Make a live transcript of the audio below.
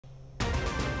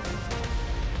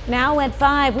Now at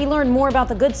 5, we learn more about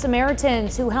the Good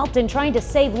Samaritans who helped in trying to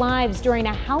save lives during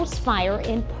a house fire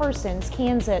in Parsons,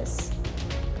 Kansas.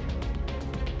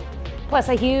 Plus,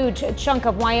 a huge chunk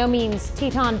of Wyoming's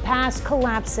Teton Pass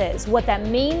collapses. What that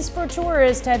means for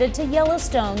tourists headed to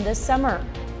Yellowstone this summer.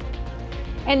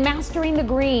 And mastering the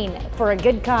green for a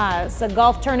good cause. A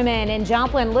golf tournament in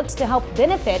Joplin looks to help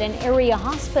benefit an area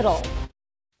hospital.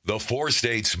 The 4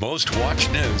 states' most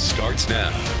watched news starts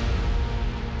now.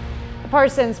 The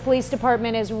Parsons Police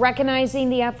Department is recognizing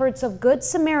the efforts of Good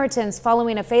Samaritans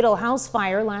following a fatal house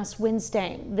fire last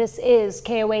Wednesday. This is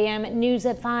KOAM News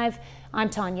at 5. I'm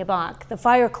Tanya Bach. The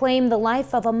fire claimed the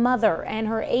life of a mother and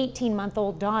her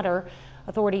 18-month-old daughter.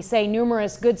 Authorities say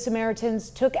numerous Good Samaritans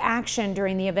took action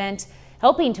during the event,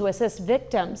 helping to assist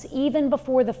victims even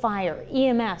before the fire.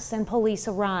 EMS and police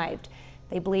arrived.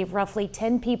 They believe roughly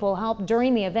 10 people helped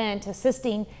during the event,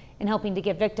 assisting in helping to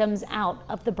get victims out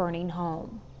of the burning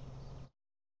home.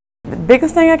 The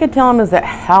biggest thing I could tell them is that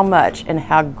how much and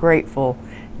how grateful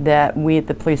that we at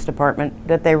the police department,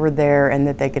 that they were there and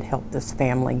that they could help this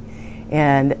family.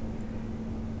 And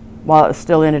while it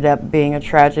still ended up being a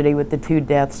tragedy with the 2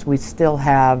 deaths, we still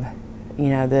have, you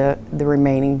know, the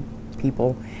remaining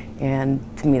people.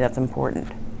 And to me, that's important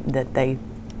that they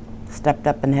stepped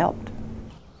up and helped.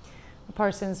 The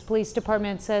Parsons Police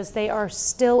Department says they are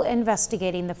still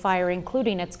investigating the fire,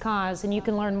 including its cause. And you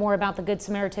can learn more about the Good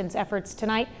Samaritans' efforts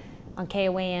tonight on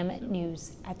KOAM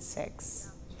News at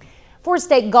 6. 4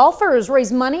 state golfers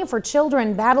raise money for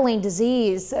children battling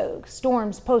disease.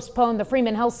 Storms postponed the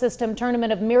Freeman Health System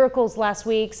Tournament of Miracles last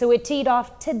week, so it teed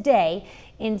off today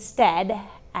instead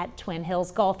at Twin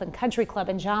Hills Golf and Country Club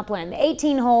in Joplin. The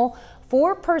 18-hole,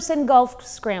 4-person golf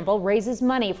scramble raises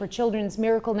money for Children's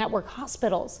Miracle Network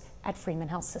hospitals at Freeman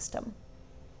Health System.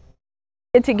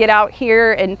 To get out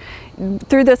here and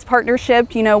through this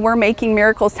partnership, you know, we're making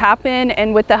miracles happen,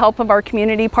 and with the help of our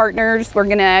community partners, we're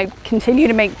going to continue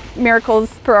to make miracles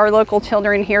for our local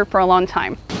children here for a long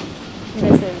time.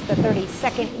 This is the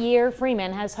 32nd year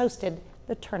Freeman has hosted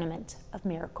the Tournament of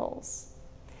Miracles.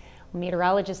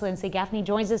 Meteorologist Lindsay Gaffney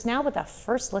joins us now with a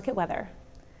first look at weather.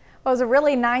 Well, it was a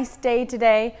really nice day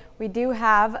today. We do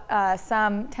have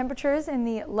some temperatures in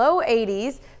the low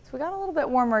 80s, so we got a little bit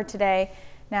warmer today.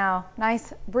 Now,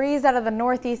 nice breeze out of the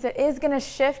northeast. It is going to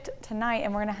shift tonight,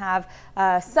 and we're going to have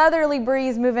a southerly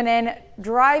breeze moving in,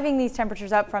 driving these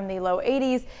temperatures up from the low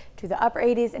 80s to the upper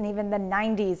 80s and even the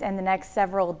 90s in the next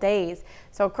several days.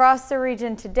 So across the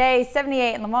region today,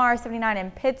 78 in Lamar, 79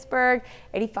 in Pittsburgh,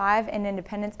 85 in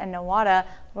Independence and Nowata. A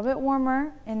little bit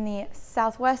warmer in the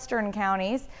southwestern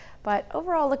counties, but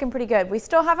overall looking pretty good. We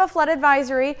still have a flood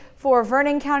advisory for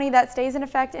Vernon County that stays in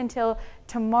effect until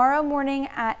tomorrow morning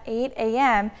at 8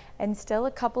 a.m. and still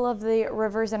a couple of the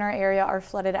rivers in our area are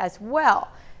flooded as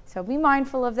well. So be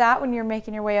mindful of that when you're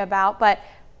making your way about, but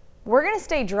we're going to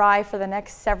stay dry for the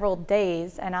next several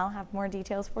days, and I'll have more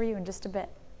details for you in just a bit.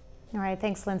 All right,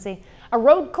 thanks, Lindsay. A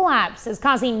road collapse is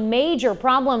causing major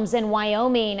problems in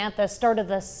Wyoming at the start of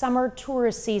the summer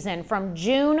tourist season. From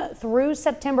June through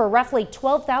September, roughly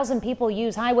 12,000 people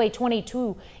use Highway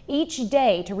 22 each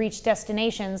day to reach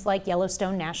destinations like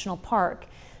Yellowstone National Park.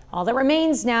 All that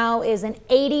remains now is an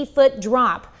 80-foot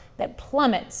drop that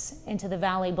plummets into the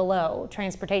valley below.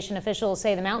 Transportation officials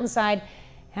say the mountainside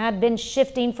had been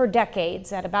shifting for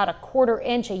decades at about a quarter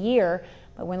inch a year.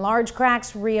 But when large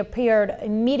cracks reappeared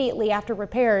immediately after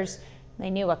repairs, they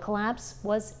knew a collapse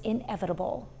was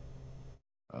inevitable.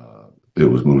 It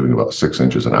was moving about 6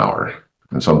 inches an hour.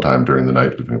 And sometime during the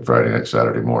night between Friday night and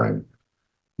Saturday morning,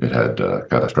 it had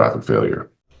catastrophic failure.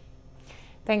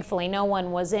 Thankfully, no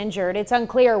one was injured. It's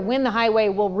unclear when the highway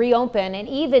will reopen, and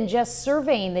even just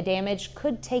surveying the damage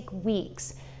could take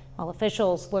weeks. While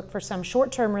officials look for some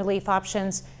short-term relief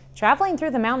options, traveling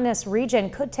through the mountainous region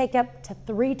could take up to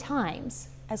 3 times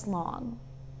as long.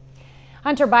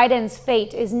 Hunter Biden's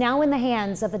fate is now in the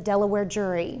hands of a Delaware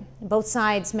jury. Both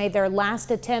sides made their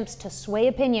last attempts to sway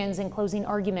opinions in closing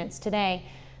arguments today.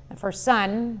 The first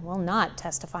son will not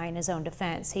testify in his own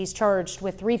defense. He's charged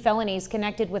with 3 felonies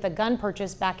connected with a gun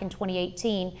purchase back in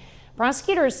 2018.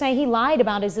 Prosecutors say he lied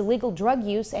about his illegal drug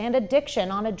use and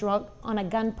addiction on a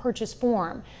gun purchase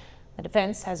form. The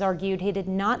defense has argued he did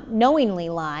not knowingly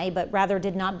lie, but rather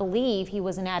did not believe he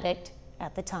was an addict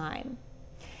at the time.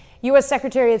 U.S.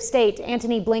 Secretary of State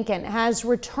Antony Blinken has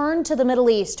returned to the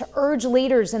Middle East to urge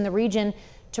leaders in the region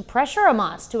to pressure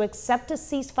Hamas to accept a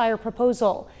ceasefire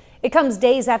proposal. It comes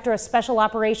days after a special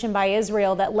operation by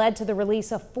Israel that led to the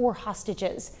release of 4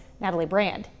 hostages. Natalie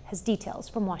Brand has details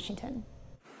from Washington.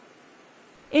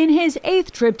 In his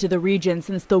 8th trip to the region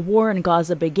since the war in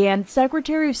Gaza began,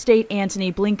 Secretary of State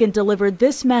Antony Blinken delivered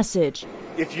this message.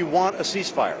 If you want a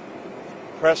ceasefire,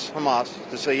 press Hamas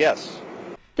to say yes.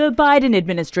 The Biden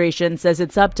administration says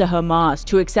it's up to Hamas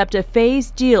to accept a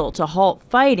phased deal to halt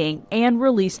fighting and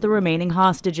release the remaining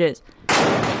hostages.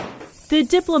 The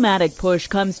diplomatic push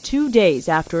comes 2 days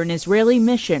after an Israeli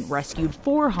mission rescued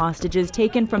 4 hostages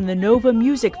taken from the Nova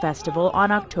Music Festival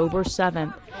on October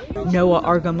 7th. Noah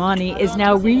Argamani is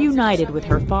now reunited with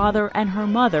her father and her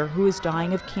mother, who is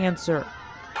dying of cancer.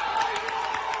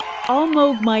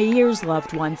 Almog Mair's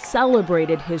loved one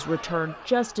celebrated his return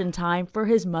just in time for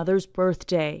his mother's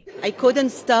birthday. I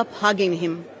couldn't stop hugging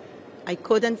him. I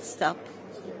couldn't stop.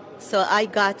 So I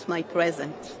got my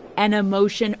present. An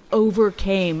emotion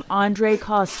overcame Andrei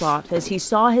Kozlov as he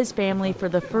saw his family for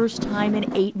the first time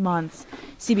in 8 months.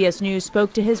 CBS News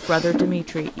spoke to his brother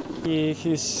Dmitry.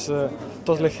 He's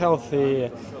totally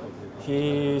healthy.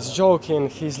 He's joking,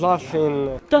 he's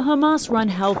laughing. The Hamas-run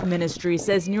health ministry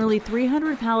says nearly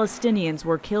 300 Palestinians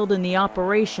were killed in the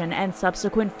operation and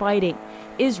subsequent fighting.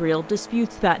 Israel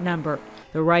disputes that number.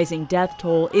 The rising death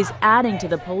toll is adding to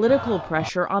the political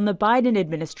pressure on the Biden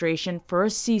administration for a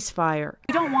ceasefire.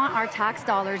 We don't want our tax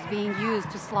dollars being used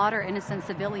to slaughter innocent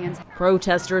civilians.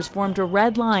 Protesters formed a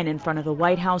red line in front of the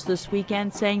White House this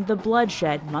weekend saying the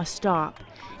bloodshed must stop.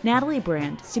 Natalie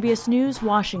Brand, CBS News,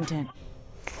 Washington.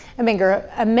 A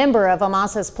member of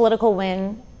Hamas's political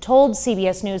wing told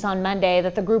CBS News on Monday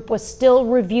that the group was still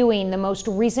reviewing the most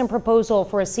recent proposal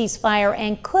for a ceasefire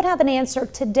and could have an answer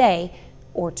today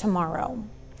or tomorrow.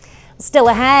 Still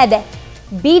ahead,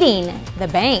 beating the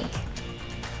bank.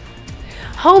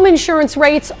 Home insurance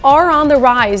rates are on the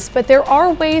rise, but there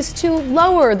are ways to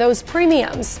lower those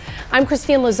premiums. I'm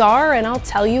Christine Lazar, and I'll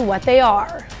tell you what they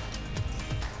are.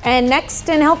 And next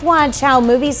in Health Watch, how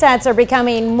movie sets are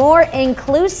becoming more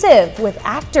inclusive with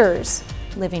actors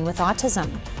living with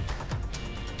autism.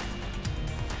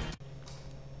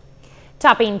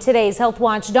 Topping today's Health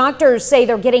Watch, doctors say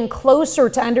they're getting closer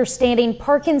to understanding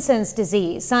Parkinson's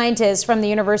disease. Scientists from the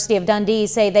University of Dundee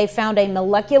say they found a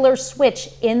molecular switch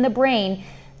in the brain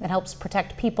that helps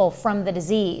protect people from the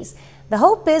disease. The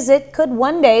hope is it could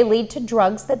one day lead to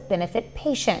drugs that benefit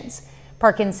patients.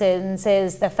 Parkinson's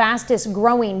is the fastest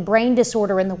growing brain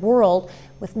disorder in the world,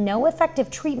 with no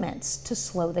effective treatments to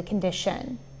slow the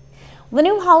condition. The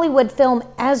new Hollywood film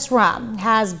Ezra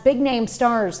has big-name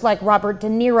stars like Robert De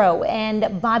Niro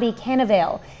and Bobby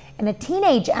Cannavale, and a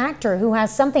teenage actor who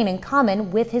has something in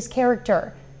common with his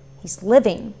character. He's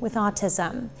living with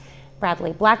autism.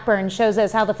 Bradley Blackburn shows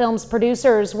us how the film's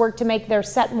producers work to make their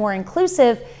set more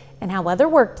inclusive and how other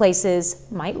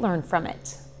workplaces might learn from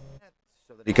it.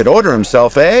 So that he could order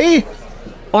himself a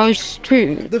ice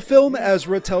cream. The film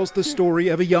Ezra tells the story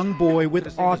of a young boy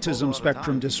with autism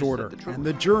spectrum disorder and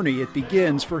the journey it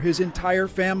begins for his entire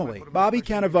family. Bobby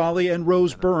Cannavale and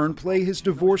Rose Byrne play his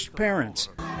divorced parents,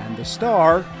 and the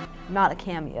star, not a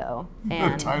cameo,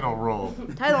 and title role.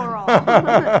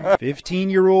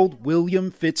 15-year-old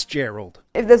William Fitzgerald.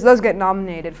 If this does get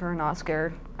nominated for an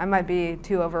Oscar, I might be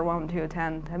too overwhelmed to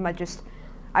attend. I might just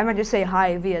say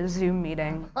hi via Zoom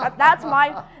meeting. That's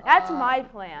my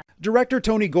plan. Director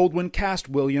Tony Goldwyn cast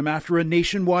William after a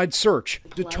nationwide search,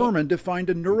 determined to find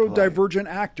a neurodivergent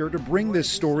actor to bring this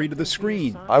story to the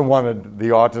screen. I wanted the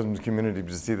autism community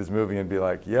to see this movie and be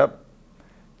like, yep,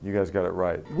 you guys got it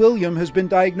right. William has been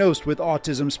diagnosed with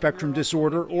autism spectrum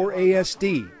disorder, or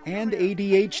ASD, and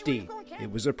ADHD.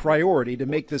 It was a priority to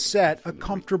make the set a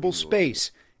comfortable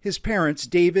space. His parents,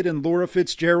 David and Laura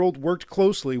Fitzgerald, worked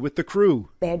closely with the crew.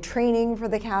 They had training for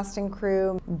the cast and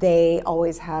crew. They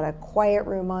always had a quiet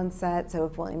room on set, so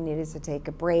if William needed to take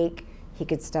a break, he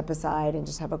could step aside and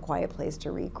just have a quiet place to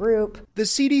regroup. The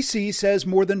CDC says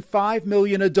more than 5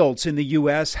 million adults in the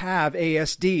U.S. have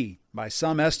ASD. By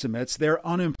some estimates, their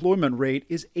unemployment rate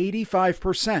is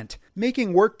 85%.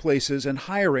 Making workplaces and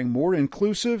hiring more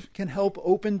inclusive can help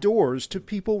open doors to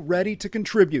people ready to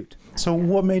contribute. So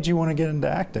what made you want to get into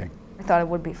acting? I thought it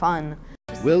would be fun.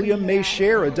 William may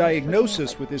share a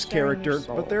diagnosis with his character,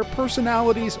 but their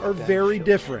personalities are very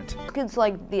different. This kid's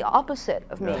like the opposite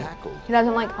of me. He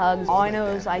doesn't like hugs. All I know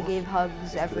is I gave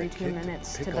hugs every 2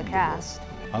 minutes to the cast.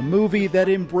 A movie that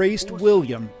embraced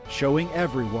William, showing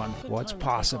everyone what's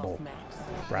possible.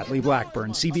 Bradley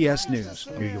Blackburn, CBS News,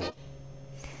 New York.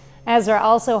 Ezra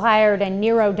also hired a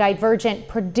neurodivergent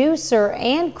producer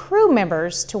and crew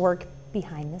members to work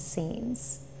behind the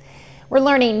scenes. We're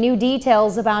learning new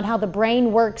details about how the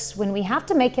brain works when we have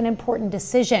to make an important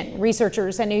decision.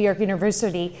 Researchers at New York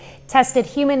University tested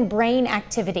human brain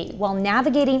activity while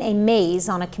navigating a maze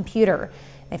on a computer.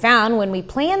 They found when we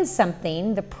plan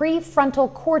something, the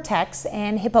prefrontal cortex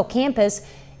and hippocampus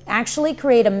actually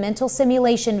create a mental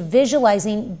simulation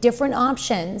visualizing different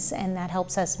options, and that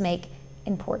helps us make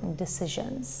important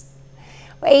decisions.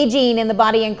 Aging in the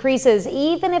body increases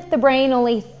even if the brain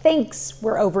only thinks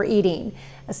we're overeating.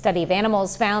 A study of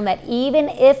animals found that even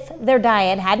if their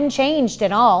diet hadn't changed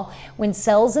at all, when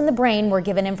cells in the brain were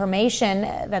given information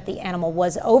that the animal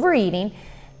was overeating,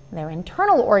 their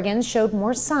internal organs showed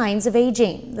more signs of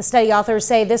aging. The study authors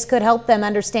say this could help them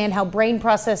understand how brain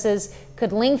processes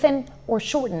could lengthen or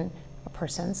shorten a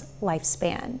person's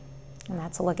lifespan. And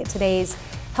that's a look at today's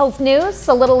health news.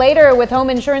 A little later, with home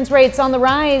insurance rates on the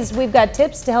rise, we've got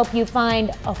tips to help you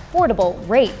find affordable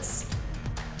rates.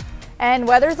 And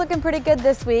weather's looking pretty good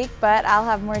this week, but I'll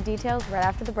have more details right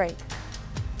after the break.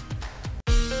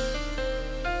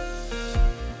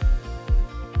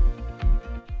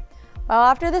 Well,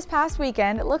 after this past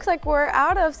weekend, it looks like we're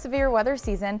out of severe weather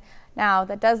season. Now,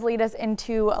 that does lead us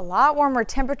into a lot warmer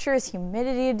temperatures,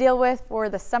 humidity to deal with for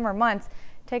the summer months.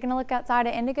 Taking a look outside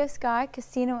at Indigo Sky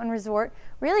Casino and Resort,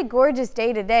 really gorgeous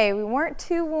day today. We weren't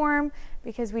too warm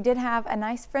because we did have a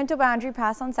nice frontal boundary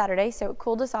pass on Saturday, so it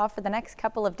cooled us off for the next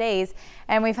couple of days.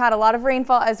 And we've had a lot of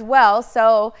rainfall as well,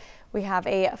 so we have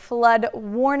a flood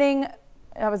warning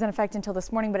that was in effect until this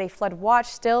morning, but a flood watch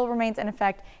still remains in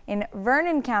effect in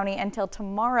Vernon County until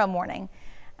tomorrow morning.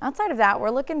 Outside of that,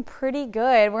 we're looking pretty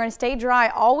good. We're going to stay dry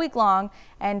all week long,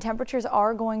 and temperatures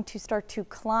are going to start to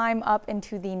climb up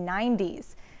into the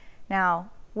 90s.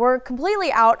 Now, we're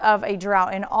completely out of a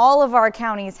drought in all of our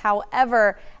counties.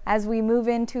 However, as we move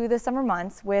into the summer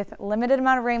months with limited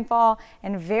amount of rainfall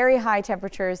and very high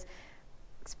temperatures,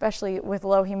 especially with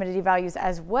low humidity values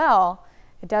as well,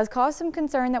 it does cause some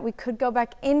concern that we could go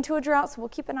back into a drought, so we'll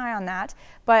keep an eye on that.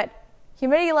 But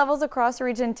humidity levels across the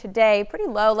region today, pretty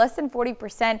low, less than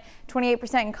 40%,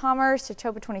 28% in Commerce,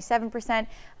 Totoba 27%,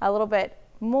 a little bit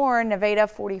more, Nevada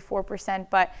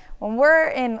 44%. But when we're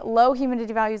in low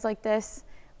humidity values like this,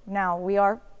 now we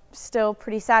are still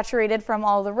pretty saturated from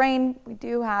all the rain. We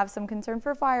do have some concern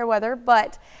for fire weather,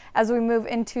 but as we move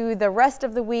into the rest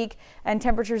of the week and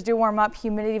temperatures do warm up,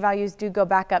 humidity values do go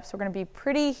back up. So we're going to be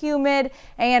pretty humid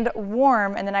and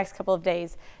warm in the next couple of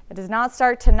days. It does not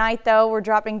start tonight though. We're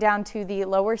dropping down to the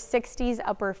lower 60s,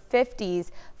 upper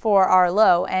 50s for our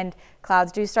low, and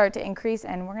clouds do start to increase,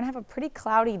 and we're going to have a pretty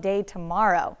cloudy day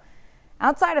tomorrow.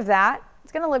 Outside of that,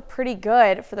 it's going to look pretty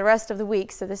good for the rest of the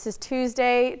week. So this is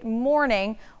Tuesday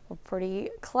morning. We're pretty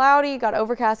cloudy, got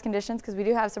overcast conditions because we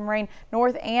do have some rain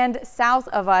north and south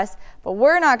of us, but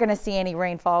we're not going to see any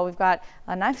rainfall. We've got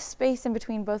enough space in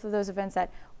between both of those events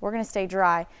that we're going to stay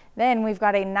dry. Then we've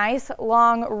got a nice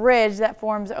long ridge that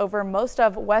forms over most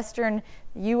of western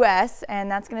U.S., and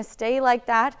that's going to stay like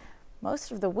that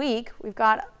most of the week. We've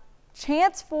got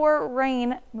chance for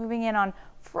rain moving in on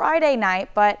Friday night,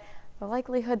 but the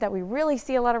likelihood that we really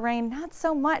see a lot of rain, not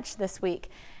so much this week.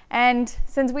 And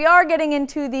since we are getting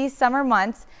into these summer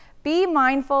months, be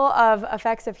mindful of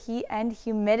effects of heat and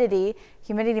humidity.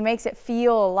 Humidity makes it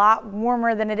feel a lot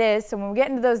warmer than it is. So when we get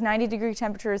into those 90-degree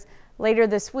temperatures later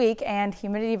this week and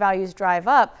humidity values drive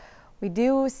up, we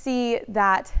do see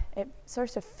that it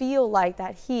starts to feel like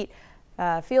that heat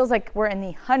feels like we're in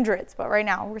the hundreds, but right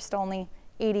now we're still only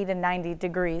 80 to 90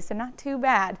 degrees, so not too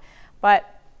bad.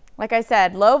 But like I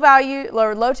said,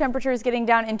 low temperatures getting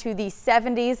down into the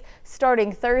 70s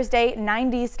starting Thursday,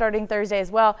 90s starting Thursday as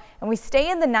well. And we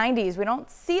stay in the 90s. We don't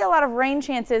see a lot of rain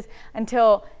chances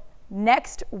until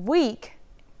next week.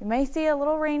 We may see a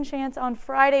little rain chance on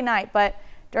Friday night, but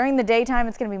during the daytime,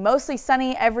 it's going to be mostly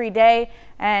sunny every day,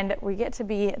 and we get to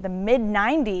be the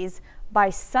mid-90s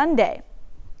by Sunday.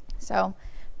 So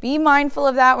be mindful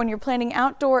of that when you're planning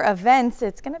outdoor events.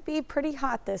 It's going to be pretty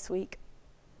hot this week.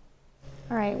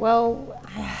 All right, well,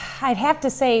 I'd have to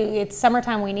say it's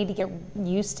summertime. We need to get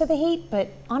used to the heat, but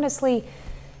honestly,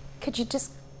 could you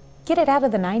just get it out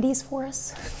of the 90s for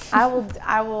us? I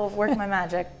will work my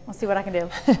magic. We'll see what I can do.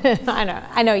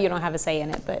 I know you don't have a say in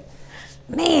it, but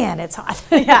man, it's hot.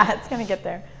 Yeah, it's going to get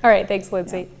there. All right, thanks,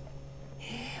 Lindsay. Yeah.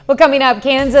 Well, coming up,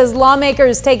 Kansas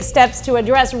lawmakers take steps to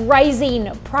address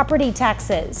rising property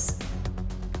taxes.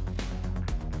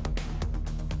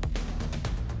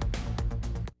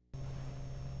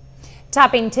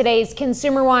 Topping today's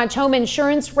Consumer Watch, home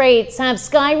insurance rates have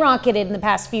skyrocketed in the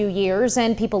past few years,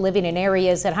 and people living in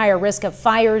areas at higher risk of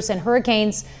fires and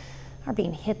hurricanes are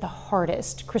being hit the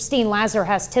hardest. Christine Lazar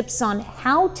has tips on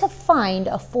how to find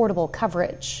affordable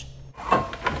coverage.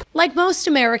 Like most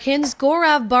Americans,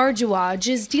 Gaurav Bardwaj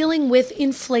is dealing with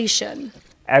inflation.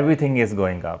 Everything is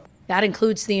going up. That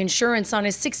includes the insurance on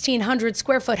his 1,600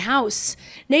 square foot house.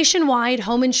 Nationwide,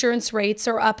 home insurance rates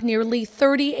are up nearly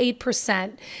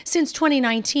 38% since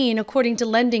 2019, according to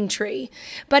LendingTree.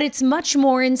 But it's much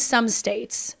more in some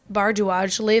states.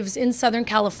 Barduaj lives in Southern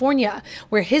California,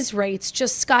 where his rates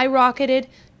just skyrocketed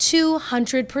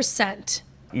 200%.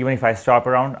 Even if I shop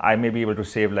around, I may be able to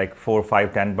save like $4,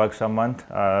 $5, $10 a month,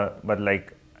 but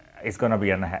like it's gonna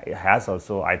be a hassle,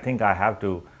 so I think I have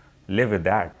to live with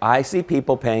that. I see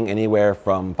people paying anywhere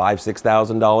from $5,000,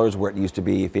 $6,000 where it used to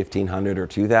be $1,500 or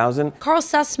 $2,000. Carl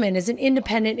Sussman is an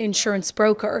independent insurance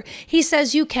broker. He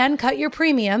says you can cut your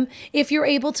premium if you're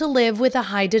able to live with a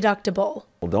high deductible.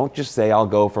 Well, don't just say I'll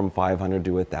go from $500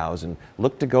 to $1,000.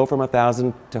 Look to go from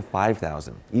 $1,000 to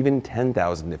 $5,000, even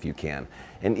 $10,000 if you can.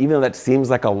 And even though that seems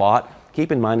like a lot,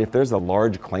 keep in mind if there's a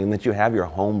large claim that you have, your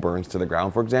home burns to the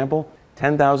ground, for example,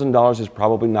 $10,000 is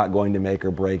probably not going to make or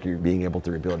break your being able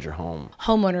to rebuild your home.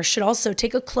 Homeowners should also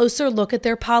take a closer look at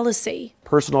their policy.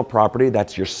 Personal property,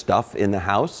 that's your stuff in the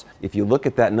house. If you look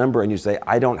at that number and you say,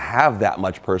 I don't have that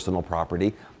much personal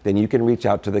property, then you can reach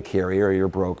out to the carrier or your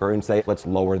broker and say, let's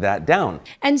lower that down.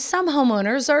 And some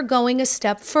homeowners are going a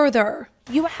step further.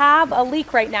 You have a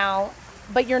leak right now,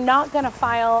 but you're not going to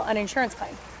file an insurance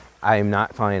claim. I am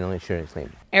not filing an insurance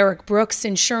claim. Eric Brooks'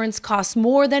 insurance costs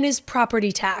more than his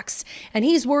property tax, and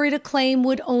he's worried a claim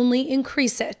would only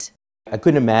increase it. I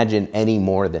couldn't imagine any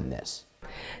more than this.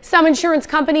 Some insurance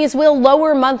companies will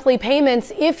lower monthly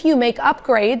payments if you make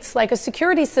upgrades like a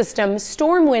security system,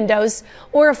 storm windows,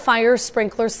 or a fire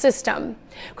sprinkler system.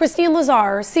 Christine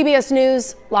Lazar, CBS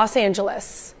News, Los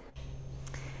Angeles.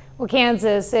 Well,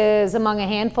 Kansas is among a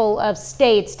handful of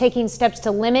states taking steps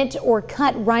to limit or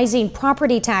cut rising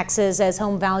property taxes as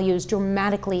home values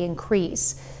dramatically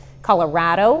increase.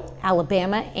 Colorado,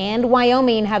 Alabama, and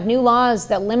Wyoming have new laws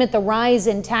that limit the rise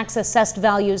in tax assessed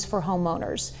values for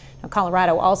homeowners. Now,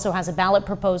 Colorado also has a ballot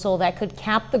proposal that could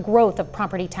cap the growth of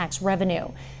property tax revenue.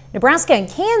 Nebraska and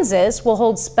Kansas will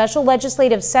hold special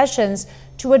legislative sessions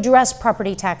to address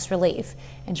property tax relief.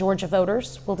 And Georgia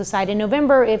voters will decide in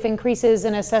November if increases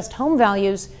in assessed home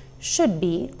values should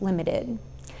be limited.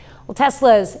 Well,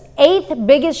 Tesla's 8th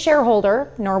biggest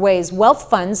shareholder, Norway's wealth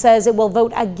fund, says it will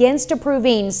vote against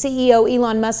approving CEO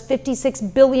Elon Musk's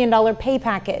 $56 billion pay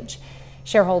package.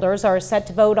 Shareholders are set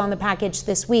to vote on the package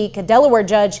this week. A Delaware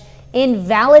judge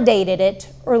invalidated it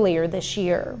earlier this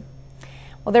year.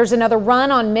 Well, there's another run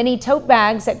on mini tote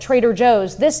bags at Trader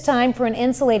Joe's, this time for an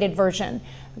insulated version.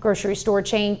 The grocery store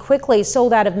chain quickly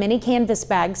sold out of mini canvas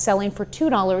bags, selling for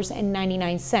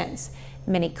 $2.99.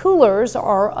 The mini coolers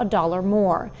are $1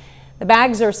 more. The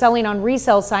bags are selling on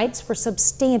resale sites for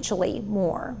substantially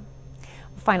more.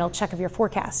 A final check of your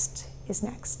forecast is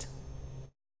next.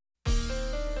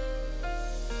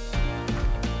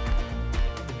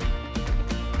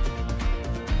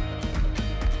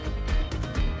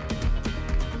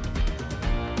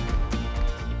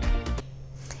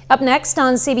 Up next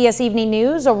on CBS Evening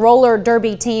News, a roller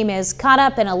derby team is caught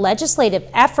up in a legislative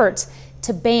effort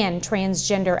to ban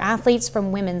transgender athletes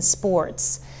from women's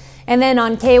sports. And then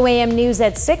on KOAM News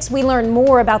at 6, we learn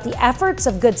more about the efforts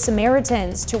of Good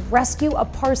Samaritans to rescue a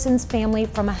Parsons family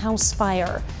from a house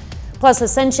fire. Plus,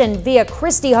 Ascension Via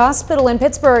Christi Hospital in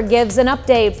Pittsburgh gives an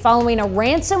update following a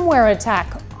ransomware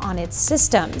attack on its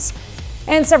systems.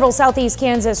 And several Southeast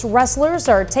Kansas wrestlers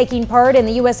are taking part in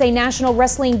the USA National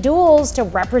Wrestling Duels to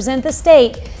represent the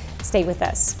state. Stay with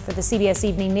us for the CBS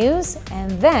Evening News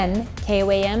and then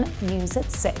KOAM News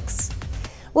at 6.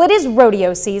 Well, it is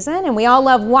rodeo season, and we all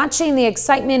love watching the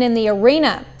excitement in the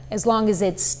arena, as long as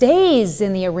it stays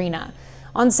in the arena.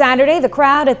 On Saturday, the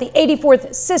crowd at the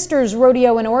 84th Sisters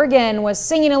Rodeo in Oregon was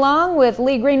singing along with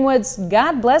Lee Greenwood's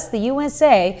God Bless the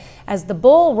USA as the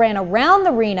bull ran around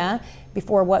the arena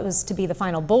before what was to be the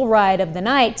final bull ride of the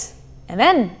night. And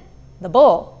then the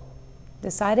bull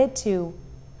decided to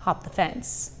hop the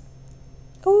fence.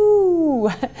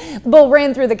 Ooh! The bull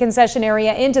ran through the concession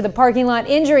area into the parking lot,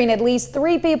 injuring at least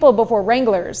 3 people before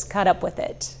wranglers caught up with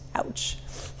it. Ouch.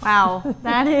 Wow,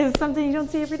 that is something you don't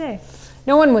see every day.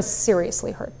 No one was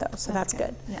seriously hurt, though, so that's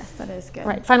good. Yes, that is good. All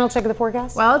right, final check of the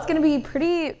forecast. Well, it's going to be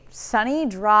pretty sunny,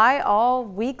 dry all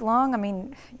week long. I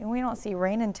mean, we don't see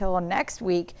rain until next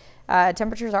week.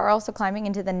 Temperatures are also climbing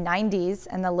into the 90s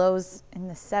and the lows in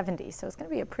the 70s, so it's going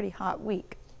to be a pretty hot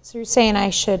week. So you're saying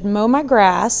I should mow my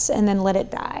grass and then let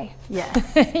it die?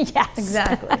 Yes. Yes.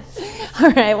 Exactly. All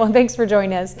right, well, thanks for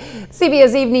joining us.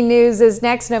 CBS Evening News is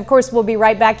next, and of course, we'll be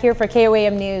right back here for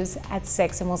KOAM News at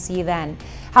 6, and we'll see you then.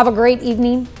 Have a great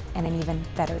evening and an even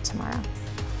better tomorrow.